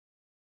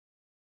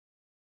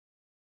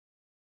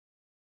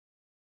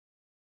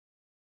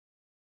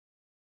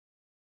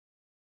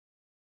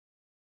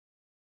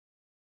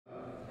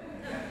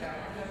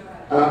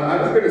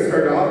I was going to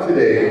start off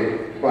today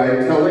by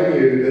telling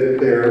you that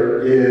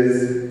there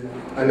is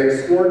an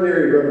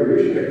extraordinary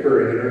revolution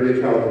occurring in early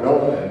child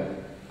development.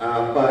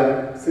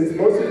 But since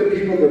most of the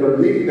people that are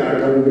leading that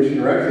revolution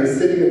are actually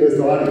sitting in this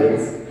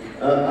audience,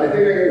 I think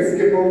I'm going to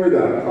skip over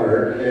that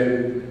part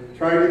and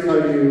try to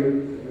tell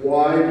you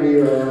why we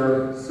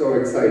are so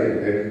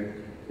excited.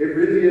 And it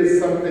really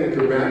is something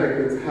dramatic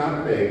that's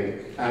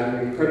happening at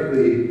an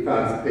incredibly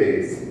fast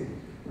pace.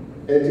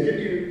 And to give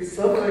you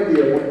some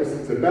idea of what this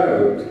is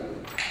about,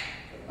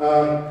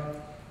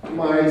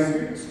 my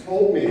students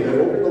told me that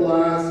over the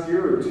last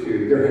year or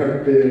two, there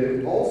have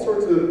been all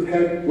sorts of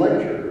TED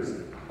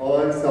lectures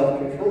on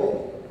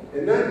self-control.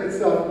 And that in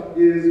itself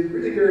is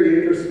really very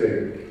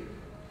interesting.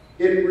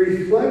 It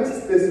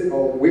reflects this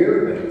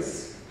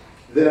awareness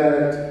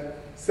that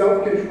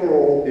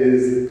self-control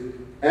is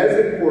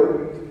as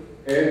important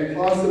and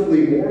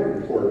possibly more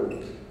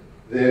important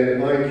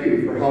than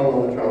IQ for how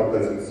well a child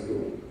does in school.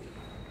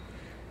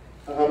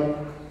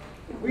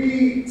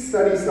 We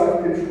study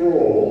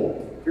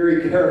self-control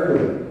very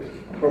carefully,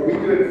 but we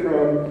do it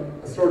from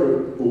a sort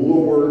of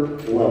lower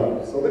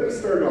level. So let me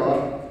start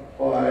off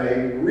by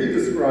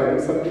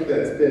re-describing something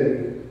that's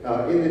been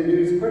in the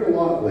news quite a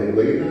lot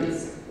lately, and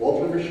that's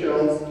Walter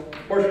Mischel's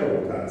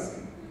marshmallow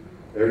task.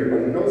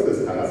 Everyone knows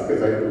this task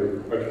because I heard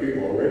a bunch of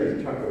people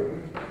already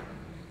chuckling.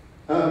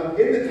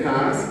 In the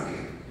task,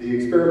 the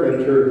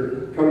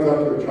experimenter comes up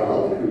to a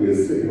child who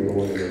is sitting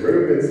alone in the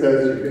room and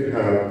says, you can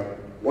have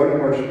one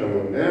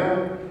marshmallow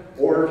now,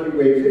 or if you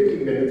wait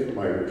 15 minutes for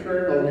my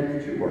return, I'll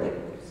give you 2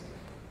 marshmallows.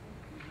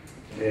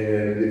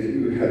 And if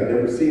you have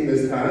never seen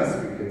this task,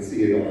 you can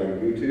see it on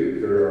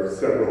YouTube. There are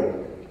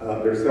several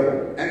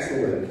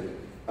excellent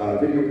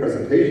video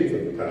presentations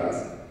of the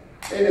task.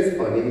 And it's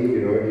funny,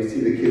 you know, you see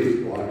the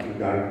kids walking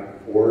back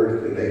and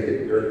forth, and they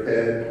hit their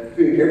head,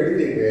 doing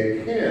everything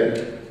they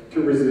can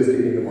to resist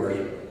eating the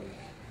marshmallow.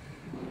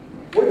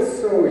 What's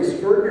so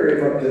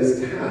extraordinary about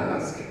this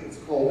task, it's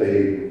called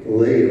a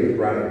delay of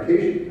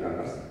gratification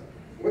task.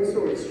 What's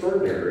so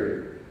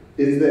extraordinary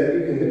is that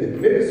you can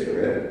administer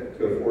it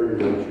to a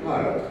 4-year-old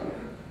child,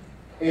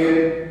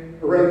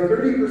 and around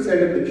 30%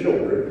 of the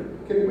children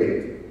can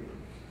wait.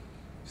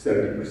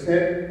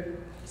 70%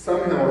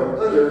 somehow or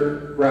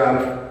other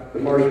grab the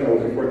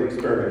marshmallow before the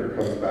experimenter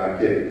comes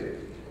back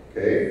in.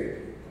 Okay?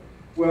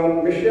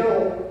 Well,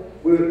 Mischel,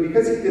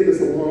 because he did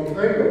this a long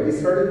time ago, he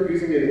started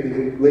using it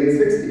in the late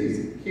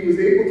 60s, he was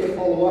able to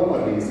follow up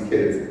on these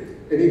kids,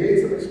 and he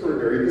made some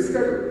extraordinary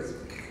discoveries.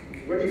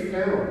 What he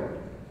found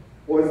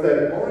was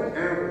that on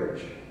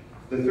average,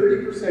 the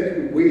 30%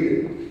 who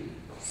waited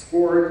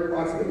scored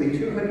approximately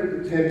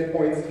 210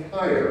 points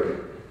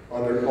higher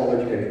on their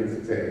college entrance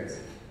exams.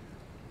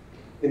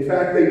 In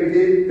fact, they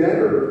did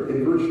better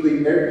in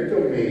virtually every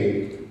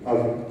domain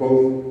of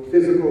both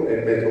physical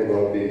and mental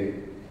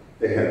well-being.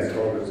 They had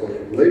stronger social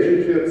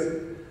relationships,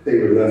 they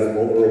were less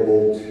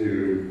vulnerable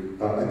to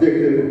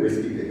addictive or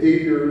risky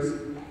behaviors,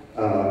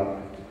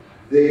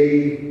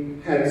 they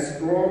had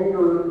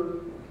stronger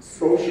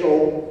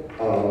social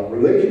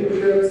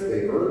relationships,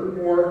 they earned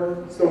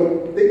more,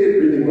 so they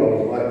did really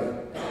well in life.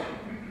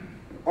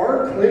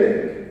 Our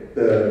clinic,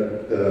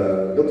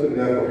 the Milton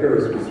and Ethel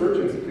Harris Research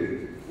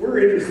Institute, we're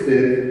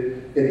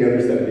interested in the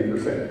other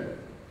 70%.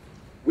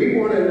 We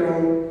want to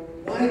know,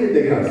 why did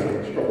they have so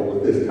much trouble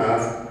with this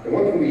task, and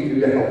what can we do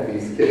to help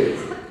these kids?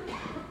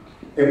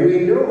 And we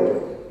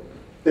know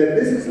that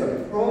this is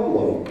a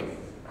problem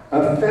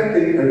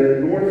affecting an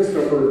enormous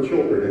number of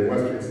children in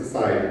Western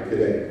society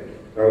today.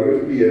 Now, it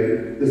would be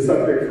the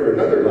subject for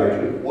another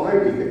lecture, why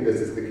we think this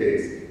is the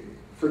case.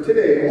 For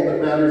today, all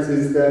that matters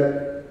is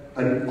that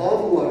an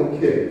awful lot of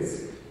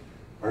kids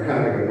are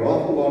having an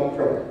awful lot of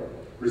trouble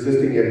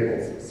resisting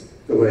impulses,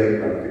 delaying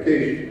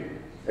gratification.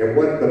 And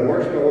what the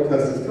marshmallow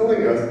test is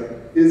telling us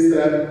is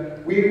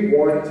that we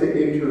want to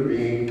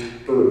intervene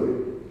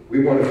early.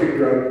 We want to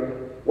figure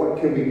out, what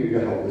can we do to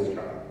help this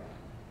child?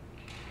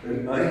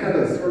 And I had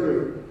a sort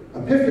of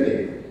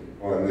epiphany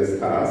on this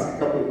task a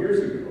couple of years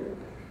ago.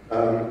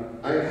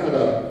 I had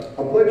a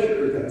blood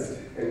sugar test,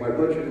 and my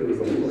blood sugar was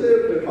a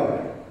little bit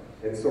high.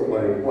 And so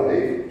my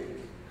wife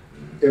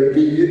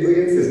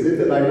immediately insisted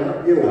that I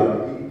not be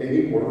allowed to eat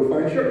any more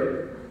refined sugar.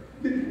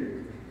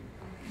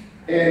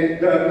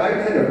 And I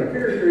had a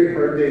very, very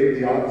hard day at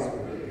the office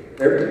one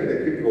day. Everything that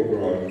could go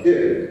wrong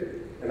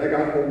did, and I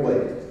got home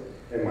late.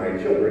 And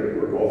my children, who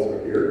were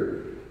also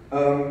here,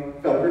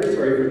 felt very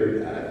sorry for their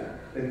dad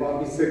and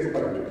bought me 6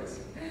 butter tarts.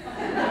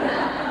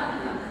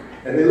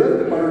 And they left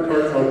the butter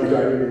tarts on the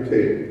dining room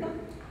table.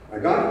 I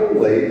got home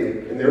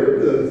late, and there were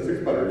the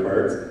 6 butter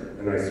tarts,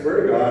 and I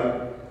swear to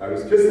God, I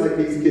was just like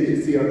these kids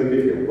you see on the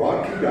video,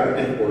 rocking back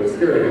and forth,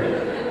 staring at me.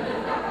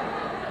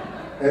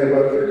 And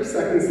about 30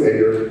 seconds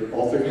later,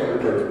 all 6 butter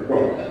tarts were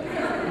gone.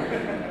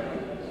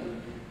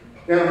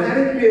 Now, had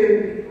it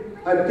been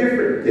a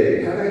different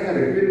day, had I had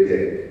a good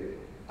day,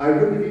 I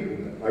wouldn't have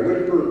eaten them. I would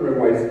have heard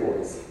my wife's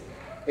voice.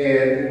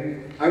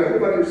 And I would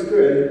have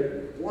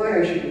understood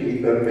why I shouldn't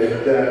eat them,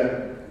 and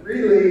that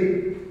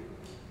really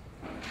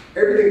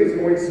everything was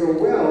going so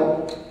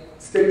well,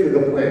 stick to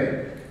the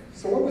plan.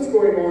 So what was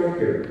going on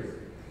here?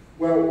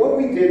 Well, what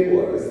we did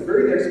was, the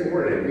very next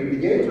morning, we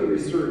began to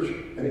research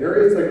an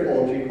area of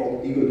psychology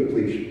called ego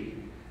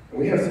depletion. And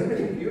we have so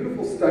many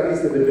beautiful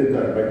studies that have been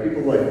done by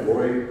people like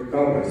Roy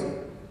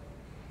Baumeister,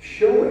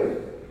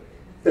 showing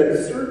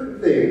that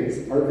certain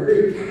things are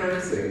very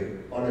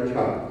taxing on a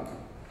child.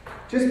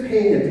 Just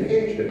paying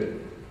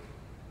attention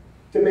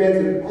demands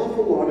an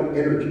awful lot of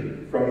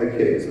energy from the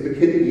kid. So the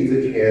kid needs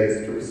a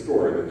chance to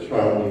restore, the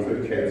child needs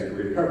a chance to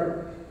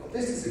recover. Well,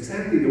 this is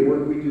exactly the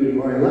work we do in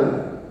my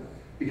lab.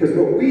 Because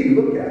what we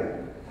look at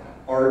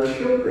are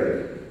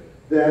children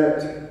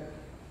that,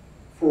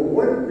 for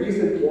one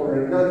reason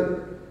or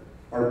another,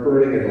 are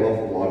burning an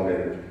awful lot of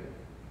energy.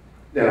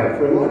 Now,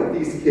 for a lot of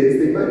these kids,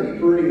 they might be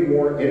burning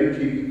more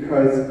energy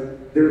because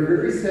they're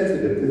very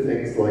sensitive to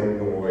things like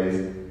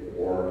noise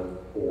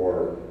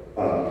or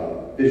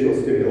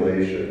visual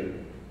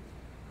stimulation.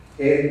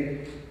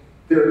 And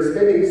they're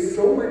expending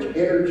so much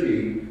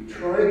energy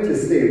trying to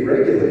stay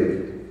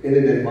regulated in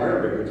an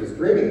environment which is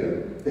draining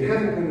them, they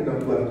haven't got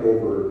enough left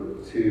over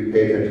to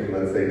pay attention,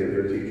 let's say, to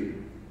their teacher.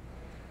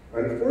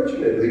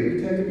 Unfortunately,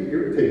 we tend to be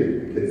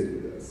irritated when kids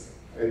do this.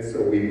 And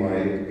so we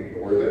might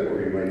ignore them, or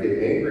we might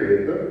get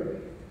angry at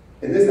them.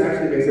 And this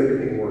actually makes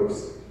everything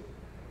worse.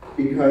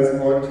 Because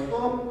on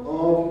top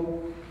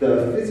of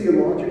the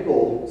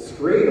physiological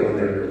strain on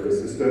their nervous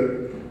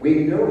system, we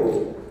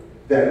know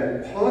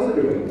that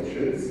positive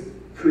emotions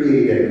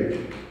create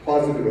energy.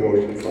 Positive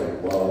emotions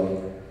like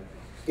love,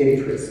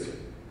 interest,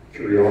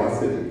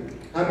 curiosity,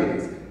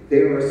 happiness, they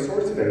are a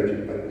source of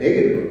energy, but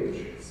negative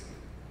emotions,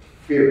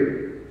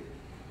 fear,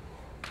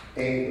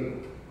 anger,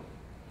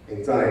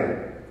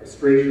 anxiety,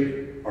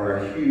 frustration, are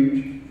a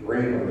huge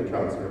drain on the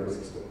child's nervous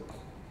system.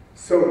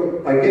 So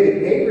by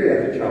getting angry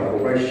at the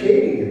child, or by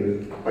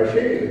shaming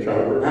the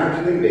child, we're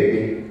actually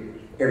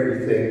making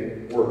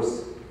everything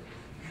worse.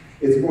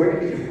 It's going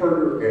to be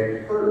harder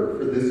and harder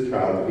for this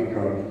child to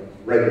become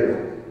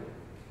regular.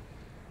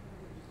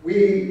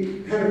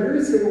 We had a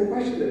very simple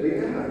question that we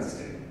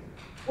asked.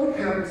 What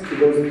happens to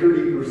those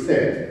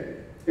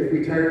 30% if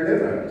we tire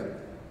them out?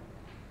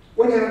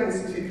 What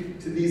happens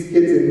to these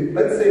kids if,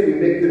 let's say, we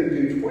make them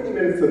do 20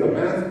 minutes of a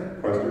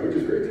math question, which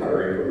is very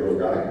tiring for a little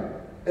guy,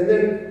 and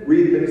then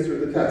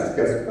re-administer the test?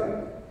 Guess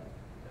what?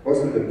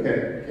 Most of them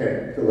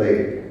can't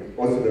delay.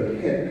 Most of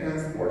them can't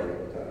pass the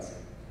marginal test.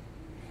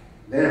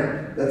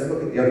 Now, let's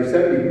look at the other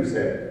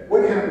 70%.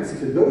 What happens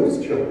to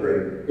those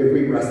children if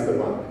we rest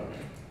them up?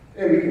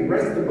 And we can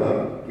rest them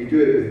up. We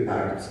do it with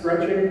active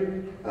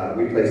stretching.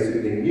 We play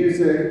soothing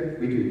music.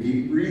 We do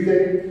deep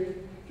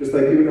breathing, just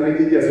like you and I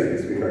did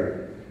yesterday,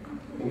 sweetheart.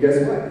 And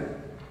guess what?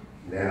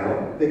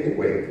 Now they can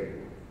wait.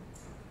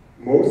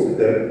 Most of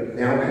them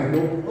now have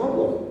no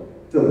problem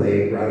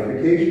delaying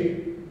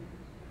gratification.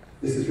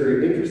 This is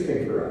very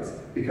interesting for us,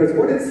 because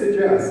what it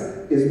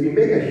suggests is we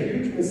make a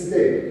huge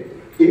mistake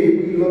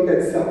if we look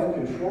at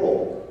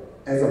self-control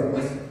as a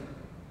muscle,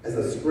 as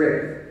a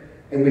strength.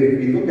 And if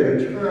we look at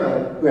a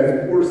child who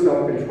has poor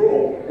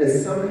self-control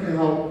as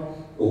somehow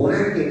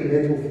lacking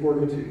mental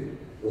fortitude,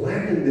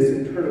 lacking this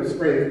internal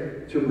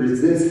strength to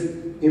resist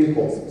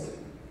impulses.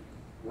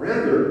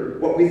 Rather,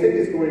 what we think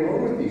is going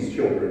on with these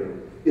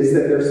children is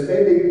that they're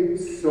spending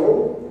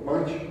so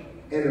much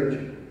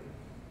energy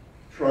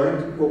trying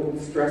to cope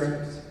with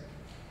stressors.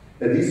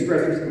 Now, these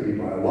stressors can be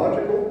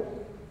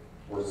biological,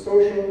 or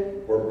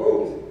social, or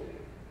both.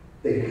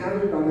 They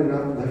haven't got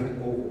enough left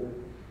over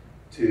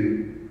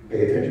to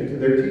pay attention to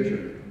their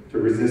teacher, to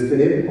resist an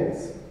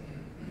impulse,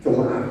 to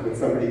laugh when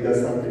somebody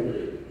does something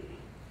rude.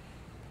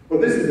 Well,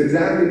 this is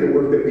exactly the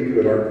work that we do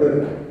at our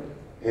clinic.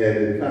 And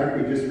in fact,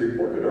 we just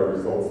reported our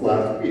results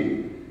last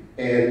week.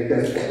 And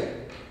guess what?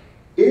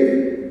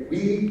 If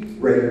we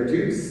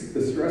reduce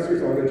the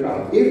stressors on a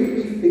child, if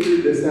we figure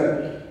this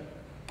out,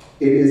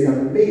 it is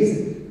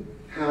amazing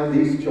how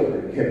these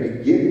children can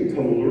begin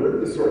to learn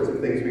the sorts of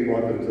things we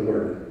want them to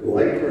learn,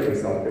 like learning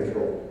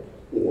self-control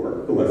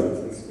or the lessons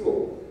in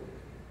school.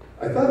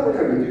 I thought what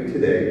I would do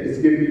today is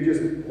give you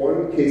just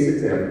one case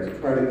example to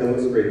try to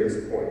illustrate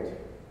this point.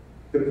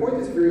 The point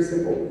is very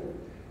simple.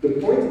 The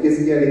point is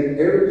getting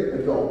every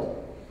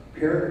adult,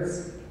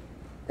 parents,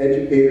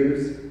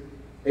 educators,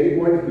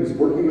 anyone who's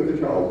working with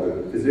a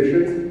child,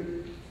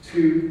 physicians,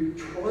 to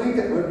try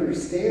to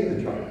understand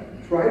the child,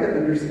 try to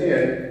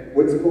understand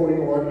what's going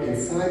on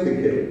inside the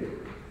kid.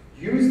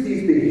 Use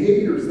these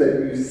behaviors that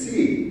you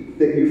see,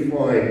 that you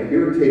find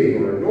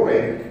irritating or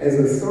annoying, as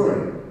a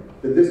sign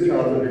that this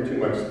child's under too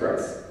much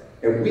stress.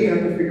 And we have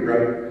to figure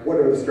out what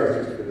are the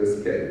stressors for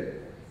this kid.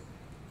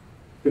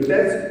 The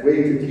best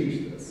way to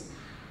teach this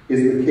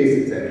is with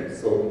case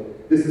examples. So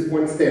this is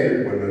one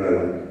standard one that I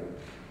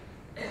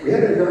like. We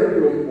had a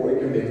 9-year-old boy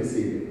come in to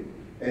see me,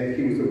 and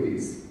he was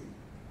obese.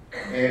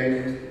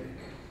 And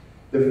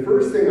the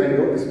first thing I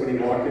noticed when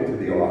he walked into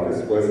the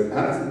office was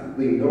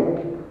absolutely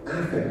no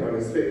affect on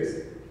his face.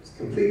 It was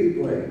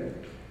completely blank.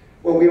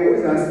 Well, we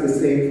always ask the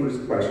same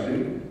first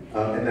question,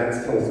 and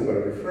that's tell us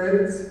about your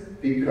friends,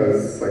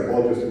 because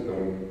psychologists have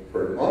known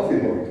for an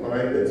awfully long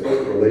time that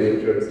social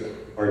relationships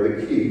are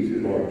the key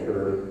to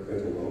long-term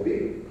mental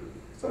well-being.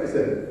 So I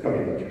said, tell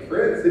me about your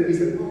friends. And he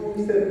said,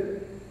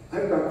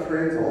 I've got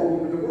friends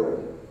all over the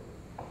world.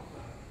 I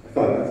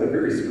thought, that's a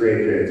very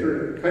strange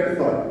answer. I kind of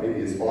thought maybe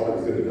his father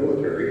was in the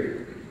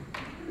military.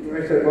 And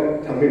I said, well,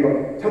 tell me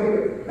about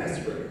your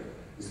best friend.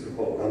 He said,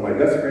 well, my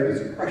best friend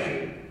is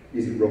Prussian.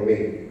 He's a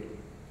Romanian.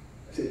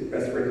 I said, your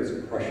best friend is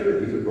a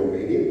Prussian? He's a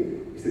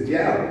Romanian? He said,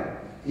 yeah.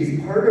 He's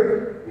part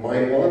of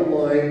my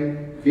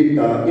online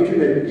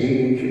internet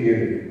gaming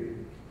community.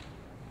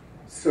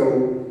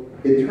 So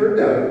it turned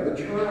out that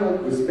the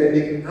child was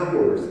spending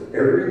hours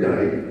every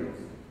night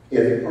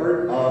as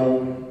part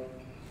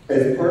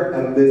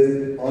of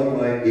this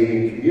online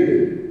gaming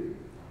community.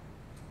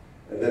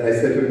 And then I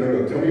said to him,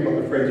 no, tell me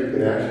about the friends you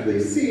can actually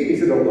see. And he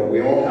said, oh, no,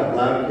 we all have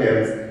lab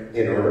cams on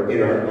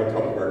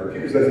top of our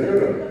computers. I said,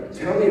 no,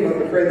 tell me about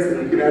the friends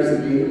that you can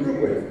actually be in the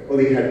room with. Well,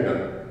 he had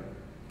none.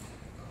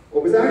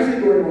 What was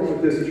actually going on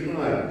with this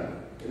child,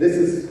 and this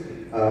is,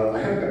 I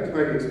haven't got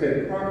time to explain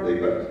it properly,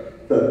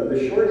 but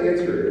the short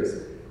answer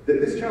is that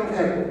this child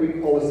had what we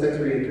call a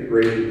sensory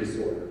integration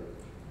disorder.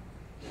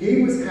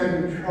 He was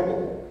having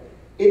trouble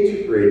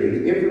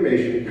integrating the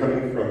information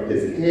coming from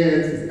his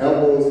hands, his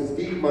elbows, his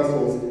deep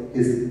muscles,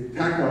 his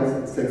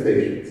tactile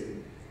sensations.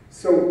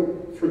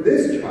 So for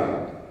this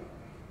child,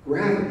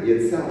 gravity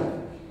itself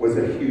was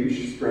a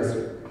huge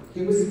stressor.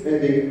 He was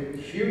spending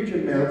huge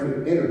amounts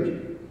of energy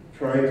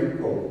trying to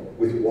cope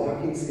with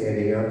walking,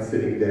 standing up,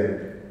 sitting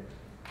down.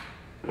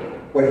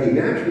 What he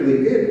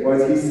naturally did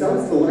was he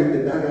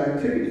self-selected that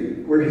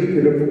activity where he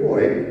could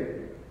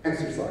avoid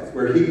exercise,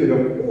 where he could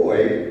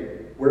avoid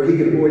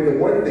the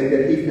one thing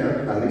that he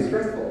found highly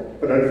stressful.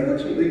 But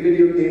unfortunately,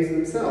 video games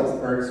themselves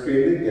are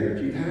extremely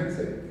energy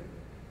taxing.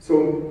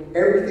 So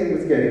everything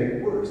was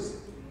getting worse.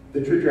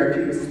 The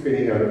trajectory was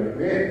spinning out of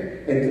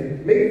command. And to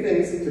make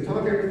things, to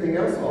top everything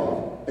else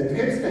off,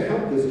 attempts to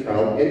help this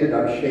child ended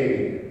up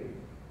shaming him,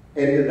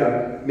 ended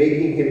up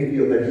making him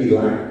feel that he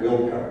lacked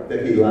willpower,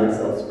 that he lacked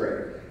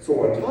self-strength.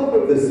 So on top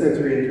of this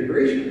sensory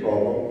integration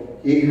problem,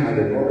 he had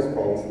enormous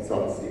problems in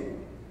self-esteem,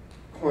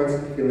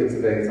 constant feelings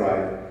of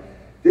anxiety.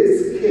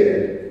 This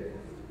kid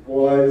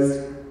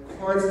was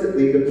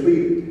constantly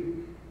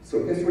depleted.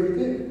 So guess what he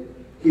did?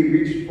 He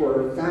reached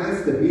for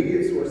fast,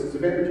 immediate sources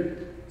of energy,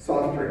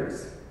 soft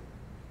drinks,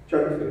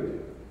 junk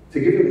food, to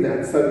give him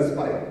that sudden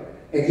spike.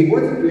 And he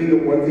wasn't doing the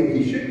one thing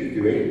he should be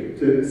doing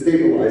to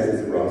stabilize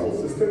his arousal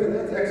system, and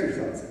that's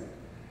exercising.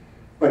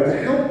 But to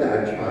help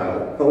that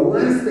child, the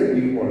last thing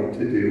we wanted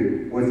to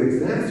do was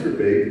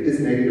exacerbate his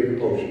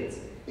negative emotions.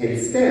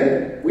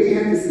 Instead, we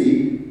had to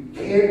see,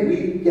 can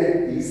we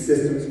get these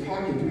systems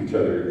talking to each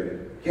other again?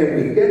 Can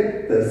we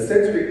get the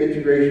sensory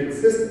integration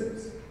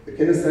systems, the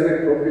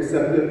kinesthetic,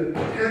 proprioceptive,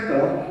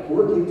 tactile,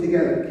 working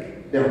together?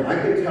 Now, I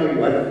can tell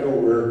you, I don't know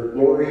where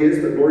Lori is,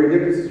 but Lori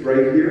Nichols is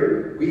right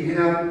here. We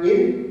have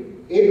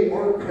in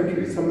our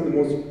country some of the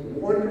most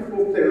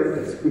wonderful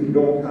therapists who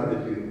know how to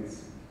do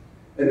this.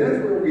 And that's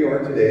where we are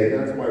today, and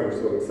that's why we're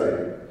so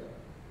excited.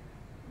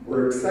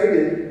 We're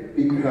excited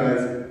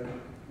because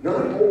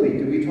not only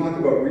do we talk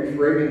about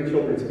reframing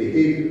children's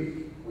behavior,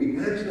 we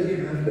actually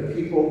have the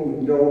people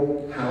who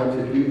know how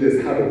to do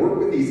this, how to work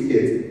with these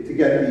kids to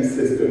get these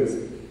systems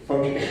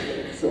functioning.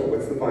 So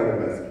what's the final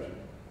message?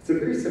 It's a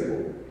very simple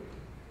one.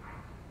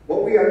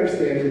 What we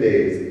understand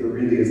today is that there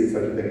really isn't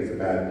such a thing as a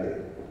bad kid.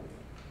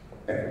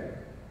 Ever.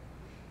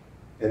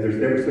 And there's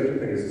never such a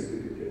thing as a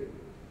stupid kid.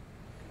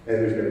 And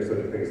there's never such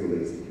a thing as a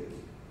lazy kid.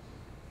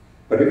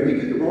 But if we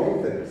do the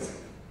wrong things,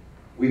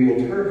 we will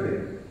turn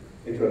him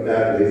into a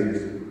bad, lazy, or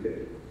stupid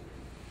kid.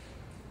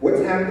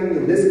 What's happening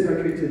in this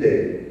country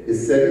today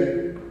is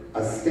setting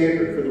a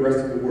standard for the rest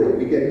of the world.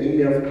 We get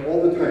emails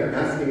all the time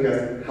asking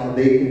us how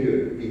they can do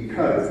it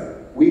because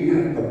we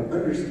have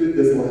understood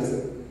this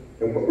lesson.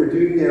 And what we're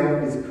doing now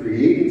is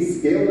creating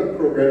scaled-up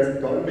programs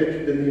that Don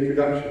mentioned in the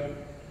introduction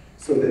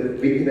so that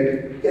we can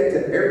get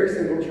to every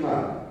single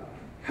child,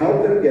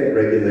 help them get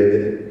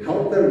regulated,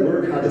 help them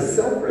learn how to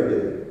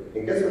self-regulate.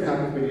 And guess what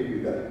happens when you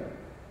do that?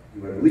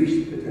 You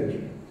unleash the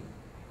potential.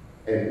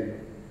 And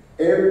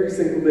every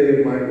single day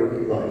of my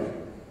working life,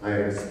 I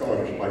am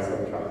astonished by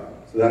some child.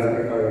 So that's my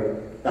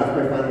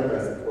final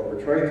message. What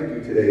we're trying to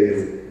do today is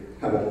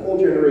have a whole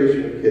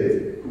generation of kids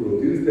who will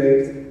do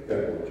things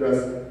that will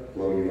just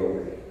blow you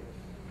away.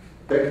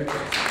 Thank you.